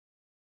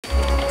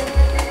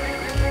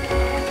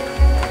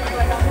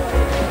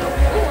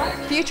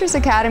Futures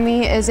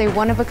Academy is a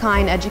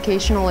one-of-a-kind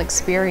educational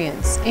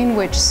experience in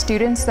which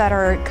students that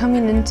are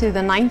coming into the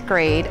 9th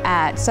grade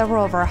at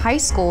several of our high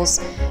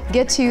schools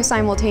get to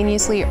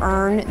simultaneously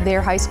earn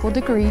their high school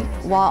degree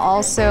while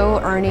also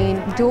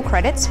earning dual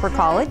credits for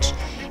college,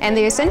 and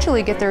they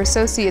essentially get their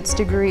associate's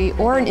degree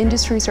or an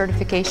industry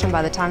certification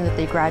by the time that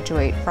they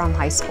graduate from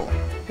high school.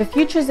 The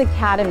Futures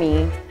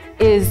Academy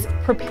is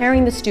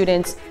preparing the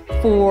students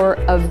for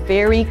a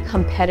very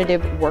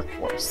competitive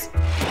workforce.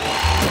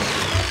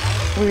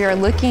 We are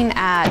looking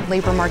at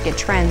labor market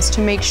trends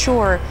to make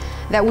sure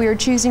that we are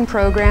choosing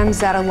programs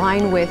that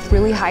align with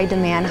really high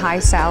demand, high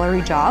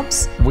salary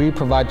jobs. We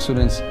provide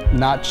students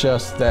not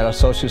just that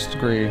associate's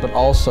degree, but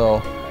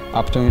also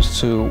opportunities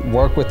to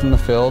work within the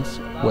fields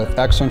with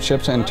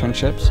externships and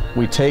internships.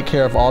 We take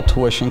care of all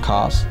tuition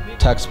costs,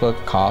 textbook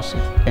costs,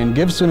 and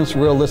give students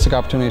realistic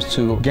opportunities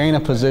to gain a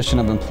position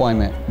of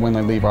employment when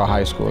they leave our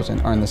high schools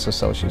and earn this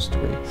associate's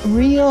degree.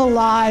 Real,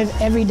 live,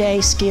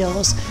 everyday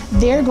skills.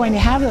 They're going to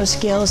have those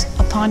skills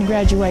upon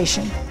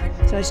graduation.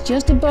 So it's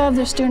just above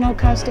the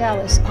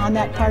sternocostalis on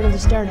that part of the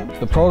sternum.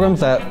 The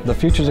programs that the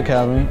Futures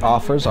Academy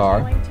offers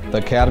are the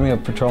Academy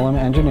of Petroleum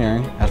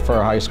Engineering at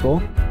Furr High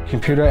School,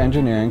 Computer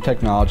Engineering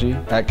Technology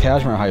at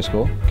Cashmere High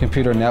School,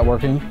 Computer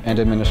Networking and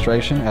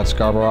Administration at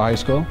Scarborough High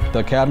School, the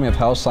Academy of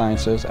Health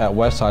Sciences at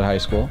Westside High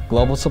School,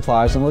 Global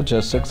Supplies and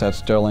Logistics at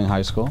Sterling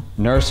High School,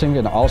 Nursing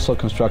and also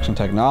Construction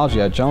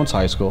Technology at Jones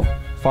High School,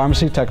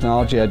 Pharmacy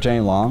Technology at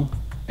Jane Long,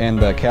 and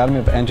the Academy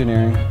of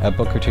Engineering at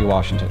Booker T.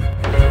 Washington.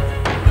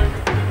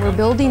 We're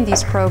building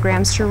these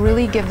programs to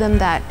really give them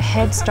that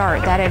head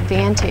start, that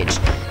advantage,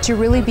 to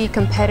really be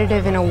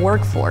competitive in a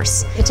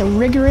workforce. It's a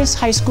rigorous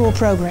high school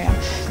program.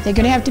 They're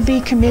going to have to be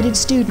committed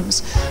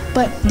students,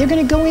 but they're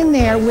going to go in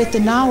there with the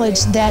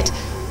knowledge that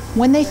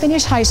when they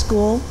finish high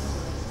school,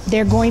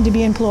 they're going to be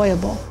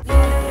employable.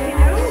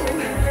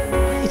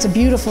 It's a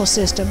beautiful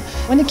system.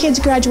 When the kids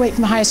graduate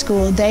from high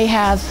school, they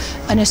have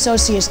an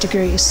associate's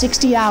degree,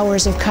 60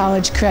 hours of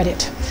college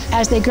credit.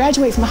 As they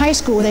graduate from high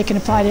school, they can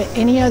apply to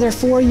any other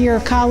four-year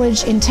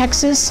college in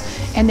Texas,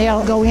 and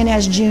they'll go in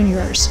as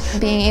juniors.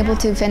 Being able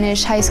to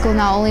finish high school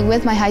not only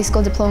with my high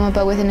school diploma,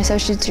 but with an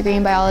associate's degree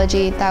in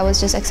biology, that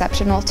was just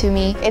exceptional to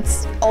me.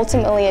 It's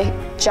ultimately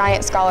a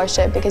giant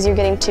scholarship because you're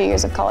getting 2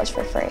 years of college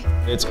for free.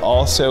 It's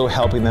also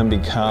helping them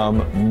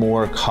become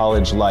more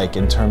college-like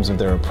in terms of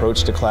their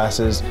approach to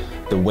classes,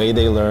 the way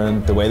they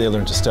learn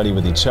to study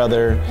with each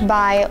other.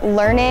 By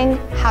learning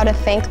how to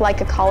think like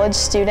a college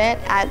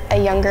student at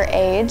a younger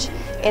age,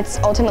 it's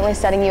ultimately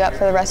setting you up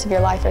for the rest of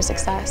your life for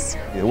success.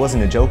 It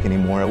wasn't a joke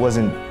anymore. It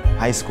wasn't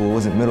high school, it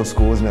wasn't middle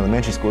school, it wasn't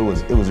elementary school,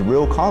 it was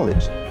real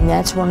college. And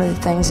that's one of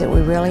the things that we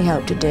really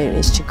hope to do,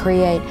 is to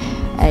create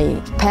a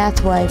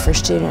pathway for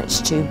students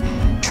to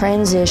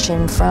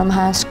transition from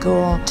high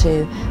school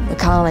to the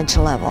college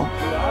level.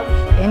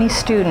 Any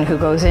student who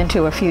goes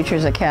into a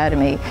Futures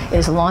Academy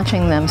is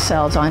launching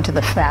themselves onto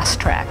the fast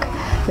track.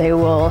 They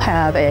will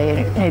have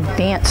an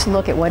advanced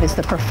look at what is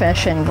the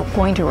profession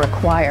going to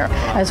require,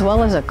 as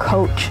well as a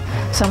coach,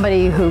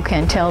 somebody who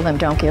can tell them,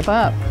 don't give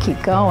up,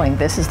 keep going,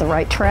 this is the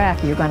right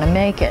track, you're going to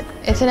make it.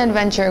 It's an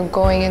adventure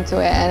going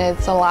into it, and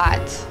it's a lot.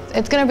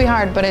 It's going to be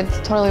hard, but it's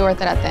totally worth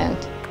it at the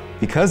end.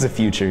 Because of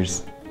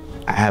Futures,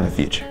 I have a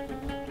future.